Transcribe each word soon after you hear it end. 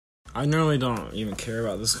I normally don't even care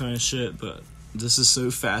about this kind of shit, but this is so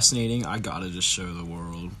fascinating, I gotta just show the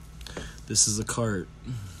world. This is a cart.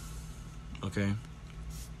 Okay?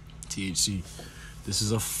 THC. This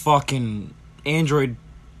is a fucking Android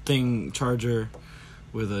thing charger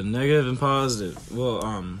with a negative and positive.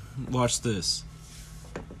 Well, watch this.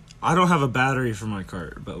 I don't have a battery for my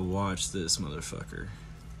cart, but watch this, motherfucker.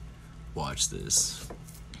 Watch this.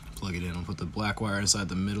 Plug it in. I'll put the black wire inside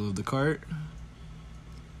the middle of the cart.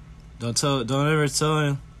 Don't ever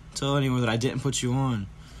tell anyone that I didn't put you on,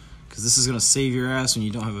 because this is gonna save your ass when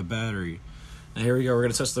you don't have a battery. Now here we go. We're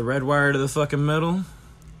gonna touch the red wire to the fucking metal.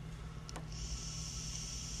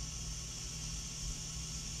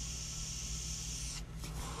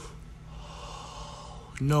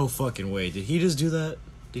 No fucking way. Did he just do that?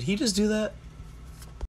 Did he just do that?